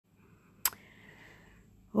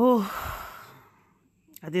Oh,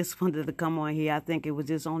 I just wanted to come on here. I think it was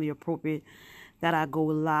just only appropriate that I go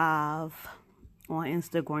live on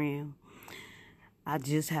Instagram. I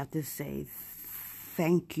just have to say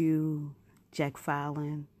thank you, Jack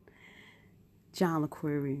Fallon, John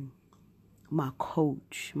LaQuery, my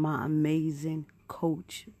coach, my amazing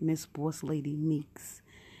coach, Miss Boss Lady Meeks.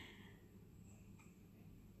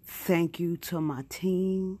 Thank you to my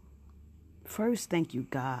team. First, thank you,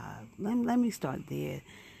 God. Let me start there.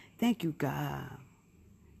 Thank you, God.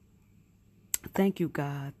 Thank you,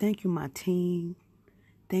 God. Thank you, my team.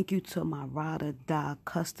 Thank you to my ride or die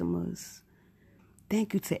customers.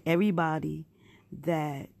 Thank you to everybody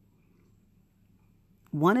that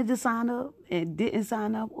wanted to sign up and didn't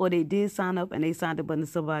sign up, or they did sign up and they signed up under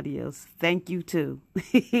somebody else. Thank you, too.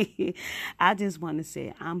 I just want to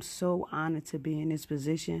say I'm so honored to be in this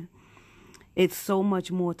position. It's so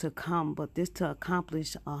much more to come, but this to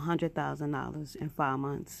accomplish $100,000 in 5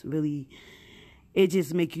 months, really, it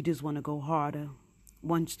just make you just want to go harder.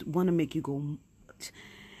 Want to make you go.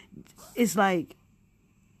 It's like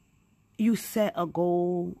you set a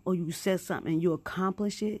goal or you set something and you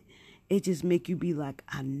accomplish it. It just make you be like,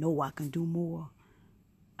 I know I can do more.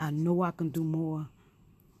 I know I can do more.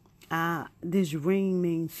 This ring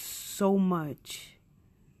means so much.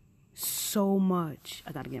 So much.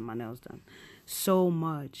 I got to get my nails done. So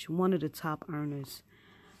much. One of the top earners.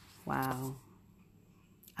 Wow.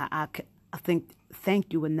 I think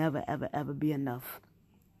thank you would never, ever, ever be enough.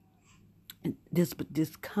 And this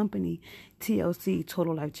company, TLC,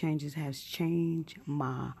 Total Life Changes, has changed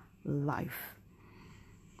my life.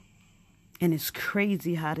 And it's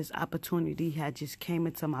crazy how this opportunity had just came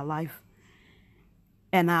into my life.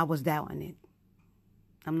 And I was doubting it.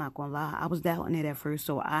 I'm not going to lie. I was doubting it at first.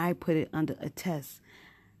 So I put it under a test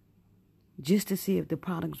just to see if the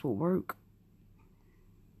products would work.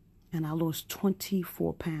 And I lost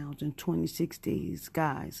 24 pounds in 26 days.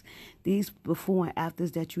 Guys, these before and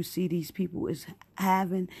afters that you see these people is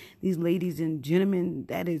having, these ladies and gentlemen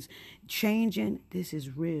that is changing, this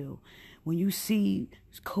is real. When you see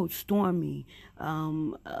Coach Stormy,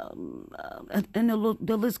 and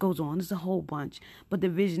the list goes on. There's a whole bunch. But the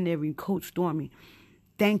visionary Coach Stormy,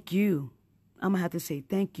 thank you. I'm going to have to say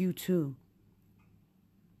thank you, too.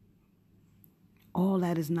 All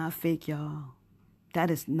that is not fake, y'all.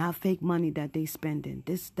 That is not fake money that they spending.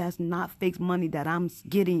 That's not fake money that I'm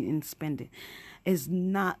getting and spending. It's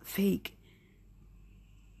not fake.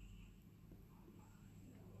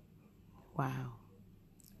 Wow.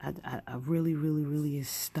 I really, really, really is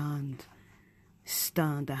stunned.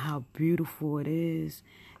 Stunned at how beautiful it is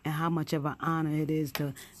and how much of an honor it is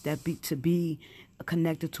to be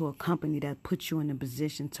connected to a company that puts you in a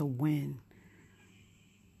position to win.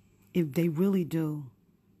 If they really do.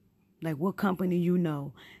 Like, what company you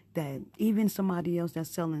know that even somebody else that's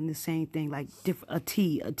selling the same thing, like a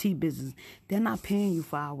tea business, they're not paying you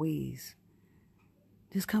 5 ways.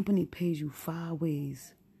 This company pays you 5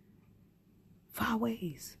 ways. 5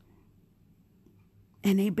 ways.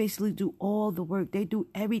 And they basically do all the work. They do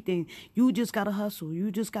everything. You just got to hustle. You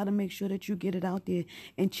just got to make sure that you get it out there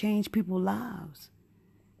and change people's lives.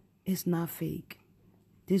 It's not fake.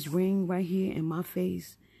 This ring right here in my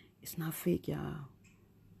face, it's not fake, y'all.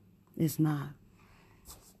 It's not.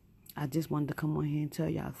 I just wanted to come on here and tell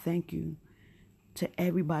y'all thank you to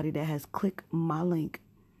everybody that has clicked my link,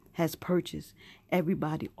 has purchased.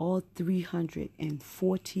 Everybody, all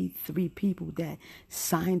 343 people that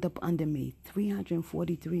signed up under me.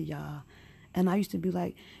 343, y'all. And I used to be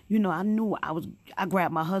like, I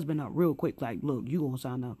grabbed my husband up real quick, like, look, you gonna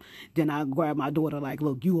sign up. Then I grabbed my daughter, like,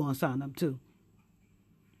 look, you gonna sign up too.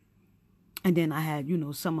 And then I had,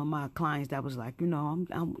 some of my clients that was like, I'm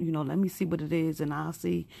let me see what it is, and I'll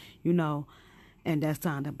see, and that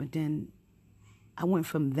signed up. But then I went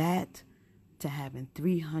from that to having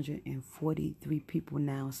 343 people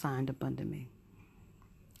now signed up under me.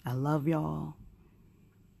 I love y'all.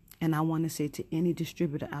 And I want to say to any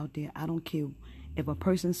distributor out there, I don't care if a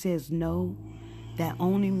person says no, that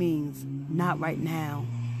only means not right now.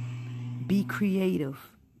 Be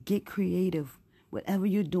creative. Get creative. Whatever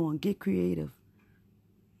you're doing, get creative.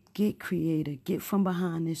 Get creative. Get from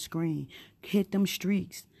behind this screen. Hit them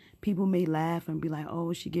streaks. People may laugh and be like,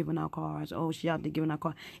 oh, she giving out cards. Oh, she out there giving out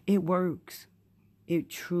cards. It works. It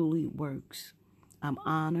truly works. I'm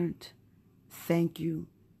honored. Thank you.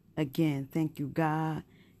 Again, thank you, God.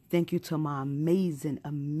 Thank you to my amazing,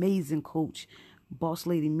 amazing coach, Boss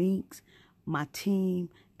Lady Meeks, my team,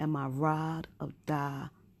 and my ride or die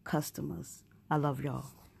customers. I love y'all.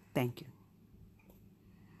 Thank you.